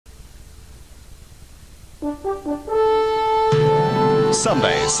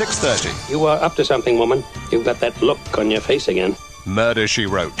Sunday, 6:30. You are up to something, woman. You've got that look on your face again. Murder, She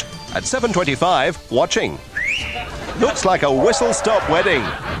Wrote. At 7:25, Watching. Looks like a whistle-stop wedding.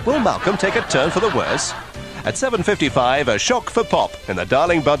 Will Malcolm take a turn for the worse? At 7:55, a shock for Pop in the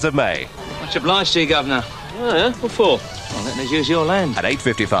darling buds of May. Much obliged to you, Governor. Oh, yeah? What for? Well, letting us use your land. At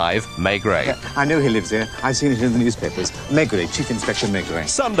 8:55, May Gray. I know he lives here. I've seen it in the newspapers. Megray, Chief Inspector Megray.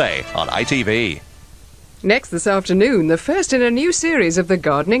 Sunday on ITV. Next this afternoon, the first in a new series of the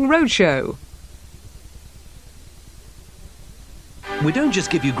Gardening Roadshow. We don't just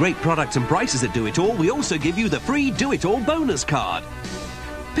give you great products and prices at Do It All, we also give you the free Do It All bonus card.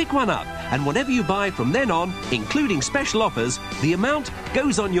 Pick one up, and whatever you buy from then on, including special offers, the amount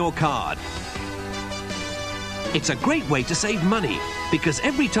goes on your card. It's a great way to save money, because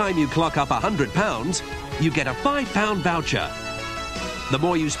every time you clock up £100, you get a £5 voucher. The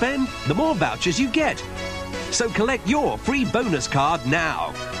more you spend, the more vouchers you get. So collect your free bonus card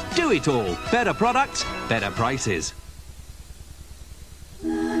now. Do It All. Better products, better prices.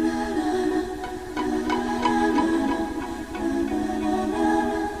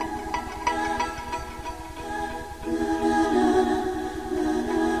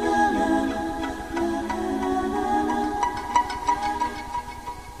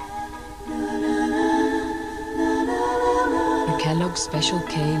 Kellogg's Special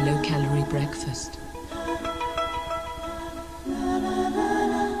K low-calorie breakfast.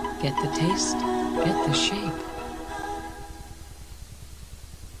 Get the taste, get the shape.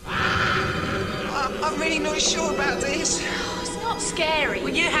 I'm really not sure about this. Oh, it's not scary.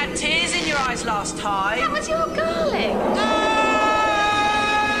 Well, you had tears in your eyes last time. That was your garlic.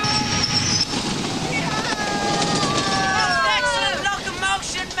 Excellent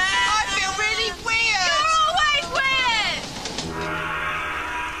locomotion, man. I feel really weird. You're always weird.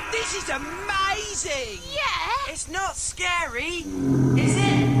 This is amazing. Yeah. It's not scary, is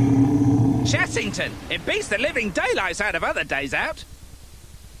it? Chessington, it beats the living daylights out of other days out.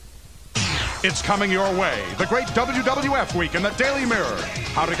 It's coming your way. The great WWF week in the Daily Mirror.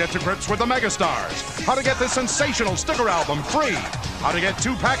 How to get to grips with the megastars. How to get this sensational sticker album free. How to get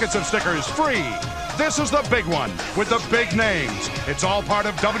 2 packets of stickers free. This is the big one with the big names. It's all part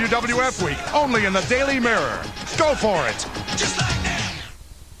of WWF week, only in the Daily Mirror. Go for it. Just like that.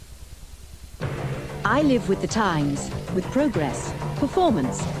 I live with the times, with progress,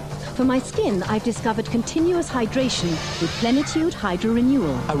 performance. For my skin, I've discovered continuous hydration with Plenitude Hydro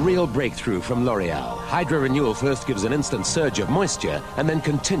Renewal. A real breakthrough from L'Oreal. Hydro Renewal first gives an instant surge of moisture and then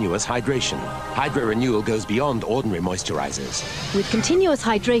continuous hydration. Hydro Renewal goes beyond ordinary moisturizers. With continuous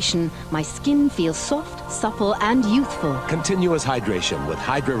hydration, my skin feels soft, supple, and youthful. Continuous hydration with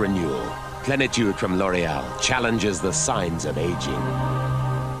Hydro Renewal. Plenitude from L'Oreal challenges the signs of aging.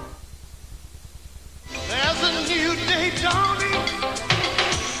 There's a new day dawning.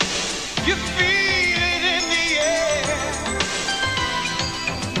 You feel it in the air.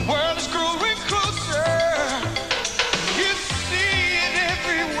 The world is growing closer. You see it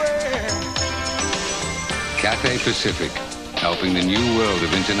everywhere. Cathay Pacific, helping the new world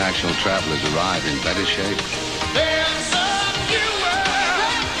of international travelers arrive in better shape. There's a new world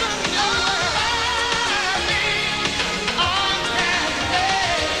arriving on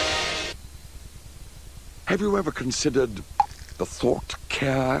Cathay. Have you ever considered the thought,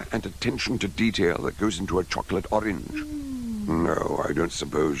 care, and attention to detail that goes into a chocolate orange? No, I don't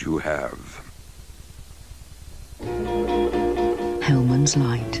suppose you have. Hellmann's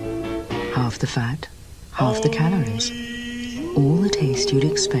Light. Half the fat, half the calories. All the taste you'd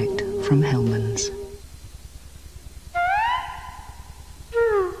expect from Hellmann's.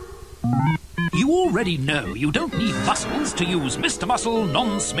 You already know you don't need muscles to use Mr. Muscle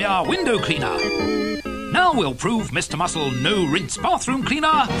Non-Smear Window Cleaner. Now we'll prove Mr. Muscle No Rinse Bathroom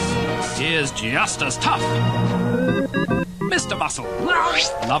Cleaner is just as tough. Mr. Muscle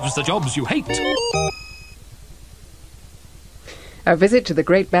loves the jobs you hate. A visit to the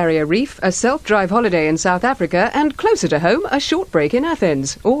Great Barrier Reef, a self-drive holiday in South Africa, and closer to home, a short break in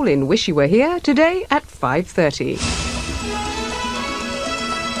Athens. All in Wish You Were Here, today at 5:30.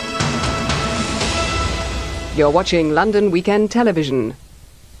 You're watching London Weekend Television.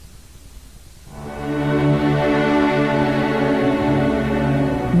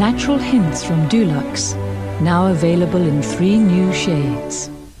 Natural Hints from Dulux, now available in 3 new shades.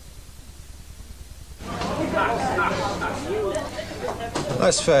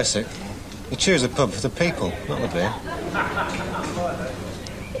 Let's face it, you choose a pub for the people, not the beer.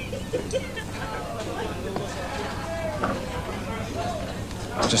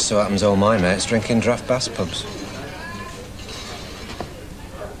 Just so happens all my mates drinking draft bass pubs.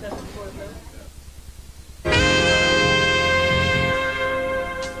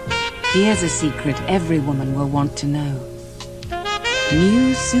 Here's a secret every woman will want to know.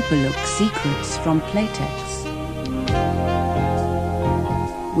 New Superlook Secrets from Playtex.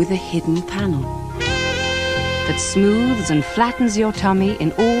 With a hidden panel that smooths and flattens your tummy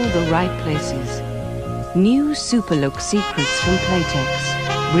in all the right places. New Superlook Secrets from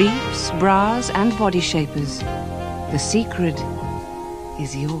Playtex. Briefs, bras and body shapers. The secret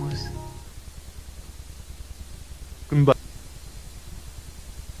is yours.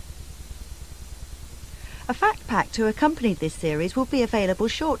 A fact pack to accompany this series will be available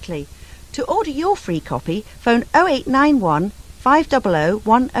shortly. To order your free copy, phone 0891 500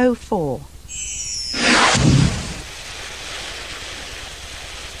 104.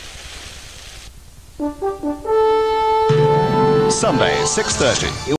 Sunday, 6:30.